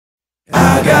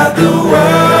got the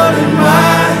world in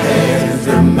my hands,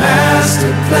 the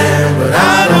master plan, but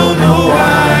I don't know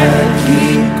why I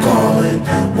keep calling,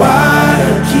 why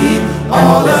I keep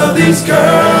all of these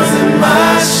girls in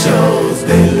my shows.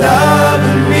 They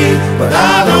loving me, but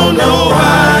I don't know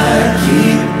why I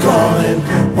keep calling,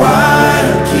 why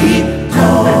I keep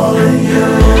calling you.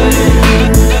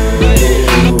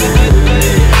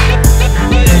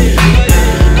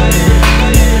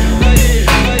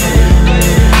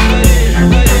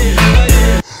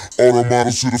 All the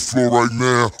models to the floor right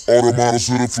now. All the models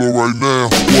to the floor right now.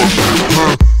 What?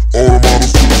 Huh? All the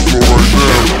models to the floor right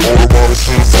now. All the models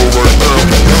to the floor right now.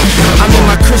 I'm in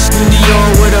my Christian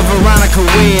Dior with a Veronica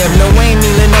Webb. No Amy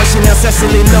Lenore, Chanel,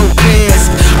 Cecily Lopez,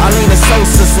 Arlena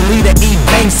Sosa, Salida E.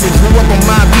 Banksy. Grew up on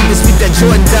my beat and speak that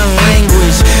Jordan Dunn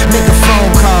language. Make a phone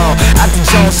call out to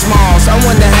Joan Smalls. I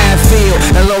wonder how it feel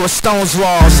and Laura Stone's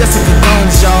walls. Jessica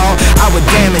Jones, y'all, I would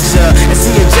damage her. And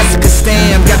see if Jessica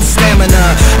Stam got the stamina.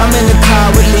 I'm in the car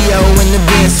with Leo in the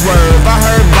Benz swerve. I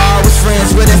heard Bar was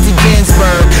friends with S.D.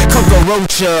 Ginsburg, Coco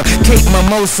Rocha, Kate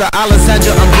Mimosa,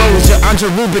 Alessandra Ambrosia, Andre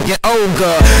Rubik and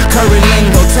Olga, Curry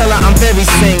Lingo, tell her I'm very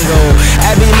single.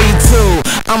 Abby Lee too,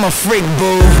 I'm a freak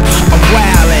boo. I'm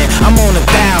wildin', I'm on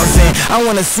 1,000. I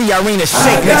wanna see Irina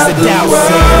shake next to Dowson. I got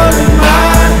the world in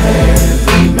my hands,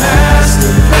 the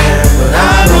master plan, but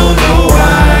I don't know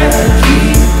why I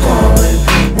keep calling,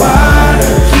 why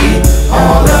I keep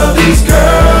all of these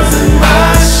girls in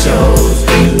my shows.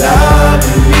 They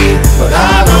loving me, but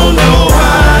I don't know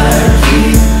why I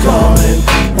keep calling,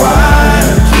 why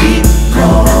I keep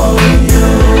calling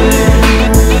you.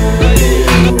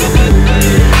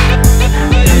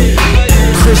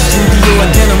 Christian Dior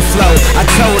denim flow. I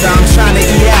told her I'm trying to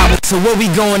eat out, so what we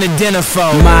going to dinner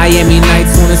for? Miami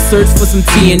Nights on a search for some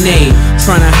TNA,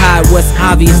 trying to hide what's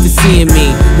obvious to seeing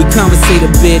me. We conversate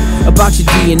a bit about your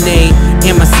DNA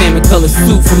and my salmon colored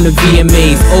suit from the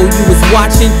VMAs. Oh, you was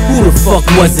watching? Who the fuck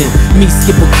wasn't? Me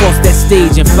skip across that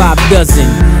stage in 5 dozen.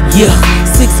 Yeah,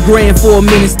 $6 grand for a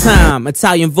minute's time.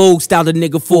 Italian Vogue styled a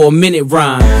nigga for a minute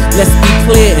rhyme. Let's be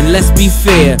clear and let's be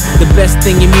fair. The best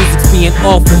thing in music's being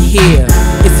offered here.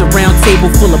 It's a round table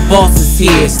full of bosses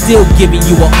here, still giving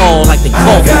you an all like the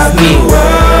coffee's near. I got the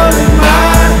world in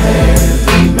my hands,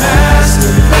 the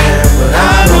master plan, but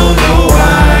I don't know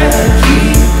why I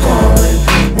keep calling,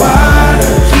 why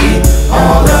I keep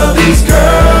all of these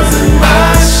girls in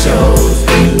my shows.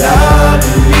 They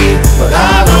loving me, but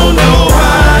I don't know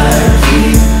why I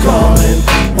keep calling,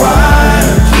 why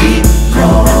I keep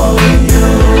calling you.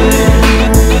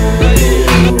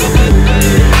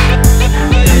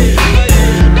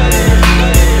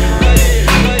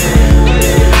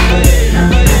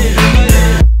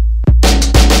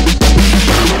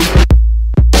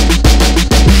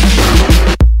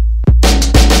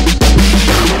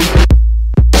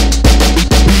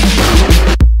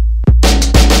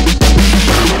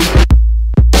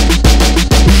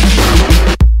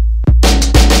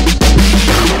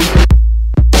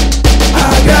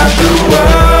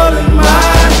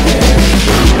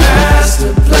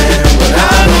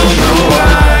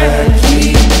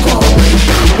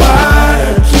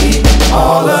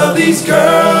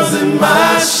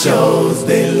 Shows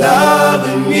they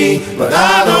loving me, but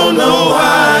I don't know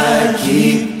why I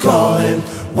keep calling,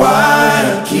 why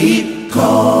I keep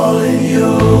calling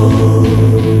you.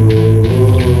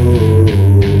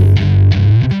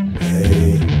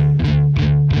 Hey.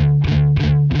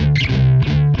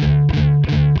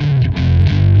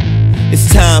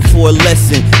 It's time for a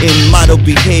lesson in model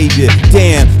behavior.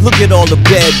 Damn, look at all the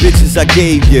bad bitches I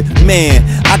gave you. Man,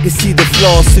 I can see the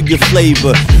flaws to your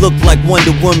flavor. Look like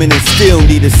Wonder Woman and still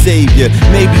need a savior.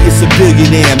 Maybe it's a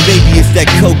billionaire, maybe it's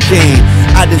that cocaine.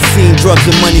 I done seen drugs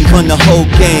and money run the whole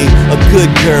game. A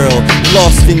good girl,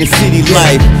 lost in the city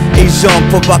life. Asian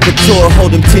provocateur,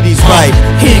 hold them titties right.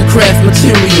 Handcraft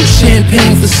material,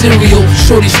 champagne for cereal.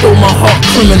 Shorty stole my heart,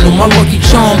 criminal, my lucky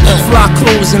charm. Fly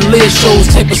clothes and lead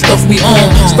shows, type of stuff we own.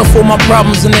 Stuff all my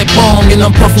problems in that bong and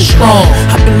I'm puffin' strong.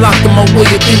 I've been locked in my way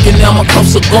of thinking, now my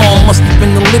cuffs are gone. Must have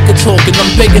been the liquor talking,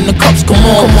 I'm begging the cups, come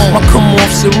on. My come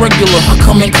off's irregular, I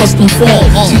come in custom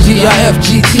form. TGIF,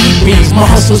 GT beats, my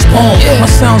hustler's poem. My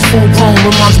sound's full grown,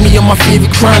 reminds me of my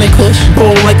favorite chronic.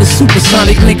 Ball like a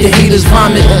supersonic, nigga haters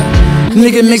vomit.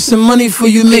 Nigga make some money for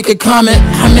you, make a comment.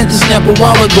 I meant to snap a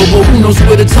while ago, but who knows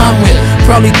where the time went.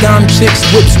 Probably dime chicks,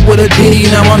 whips with a ditty.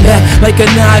 Now I'm back like a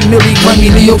 9 milli Grammy.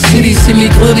 New York City, see me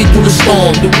clearly through the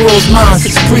storm. The world's mine,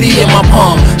 sits pretty in my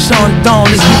palm. Sean Dawn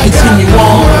as we continue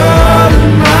on.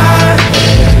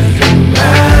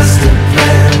 Master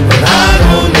plan, but I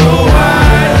don't know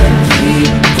why I keep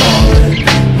calling,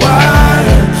 why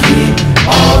I keep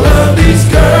all of these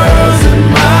girls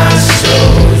in my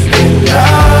show.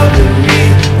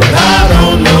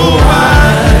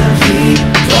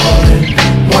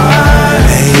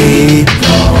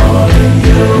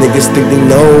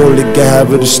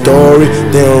 of the story.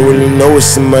 They don't really know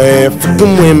what's in my head.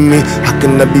 Fucking with me, how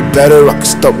can I be better? I can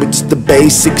start with just the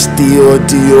basics. Dior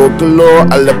galore,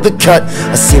 I love the cut.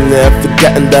 I seem to have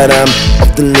forgotten that I'm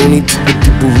often loony to the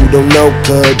people who don't know.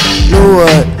 Cause you know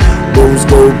what? Rose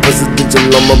gold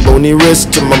presidential on my bony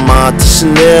wrist. To my mom to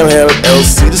Chanel,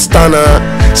 LLC the stunner.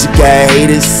 She got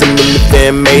haters, some in the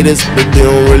fan made us, but they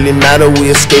don't really matter,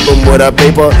 we escape them with our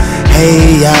paper.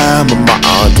 Hey, I'm on my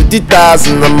aunt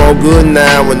 50,000, I'm all good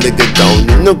now. When nigga don't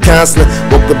need no counseling.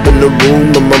 Woke up in the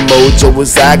room and my mojo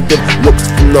was active. Looks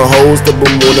from the hoes that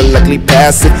were more than likely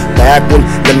passive. Back when,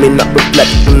 let me not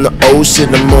reflect on the old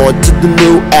shit. I'm on to the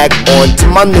new act, on to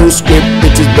my new script.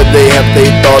 Bitches, but they have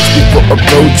their thoughts before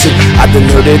approaching. I done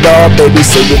heard it all, baby,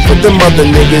 save it for them other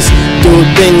niggas. Do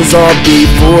things all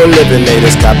before living,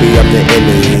 haters copy of the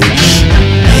image.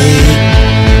 Hey,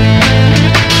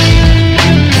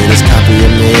 haters copy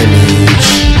of the image.